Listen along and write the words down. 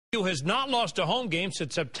Has not lost a home game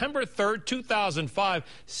since September 3rd, 2005.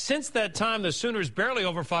 Since that time, the Sooners barely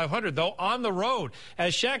over 500, though, on the road.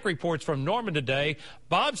 As Shaq reports from Norman today,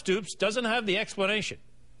 Bob Stoops doesn't have the explanation.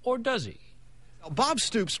 Or does he? Bob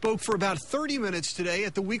Stoops spoke for about 30 minutes today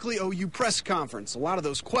at the weekly OU press conference. A lot of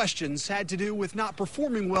those questions had to do with not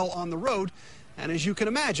performing well on the road. And as you can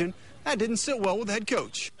imagine, that didn't sit well with the head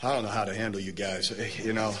coach. I don't know how to handle you guys.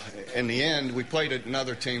 You know, in the end, we played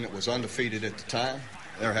another team that was undefeated at the time.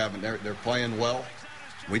 They're playing well.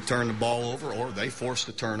 We turn the ball over, or they force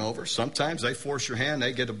the turnover. Sometimes they force your hand.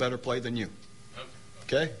 They get a better play than you.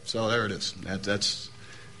 Okay, so there it is. That's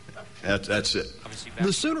it.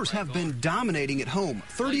 The Sooners have been dominating at home,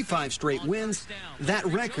 35 straight wins. That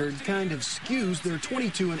record kind of skews their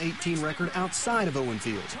 22-18 record outside of Owen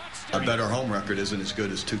Field. I bet our home record isn't as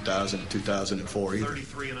good as 2000 and 2004 either.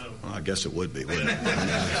 33-0. Well, I guess it would be, wouldn't it?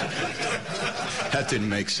 That didn't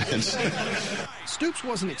make sense. Stoops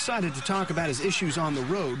wasn't excited to talk about his issues on the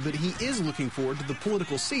road, but he is looking forward to the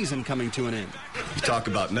political season coming to an end. You talk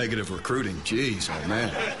about negative recruiting. Jeez, oh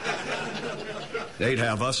man. They'd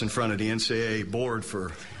have us in front of the NCAA board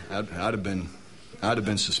for, I'd have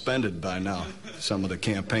been suspended by now, some of the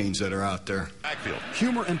campaigns that are out there.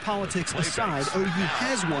 Humor and politics aside, OU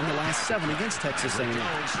has won the last 7 against Texas A&M.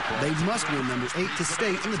 They must win number 8 to stay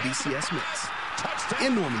in the BCS mix.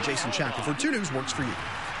 In Norman, Jason Shackelford, 2 News works for you.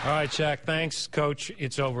 All right, Shaq, thanks, Coach.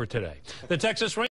 It's over today. The Texas Rangers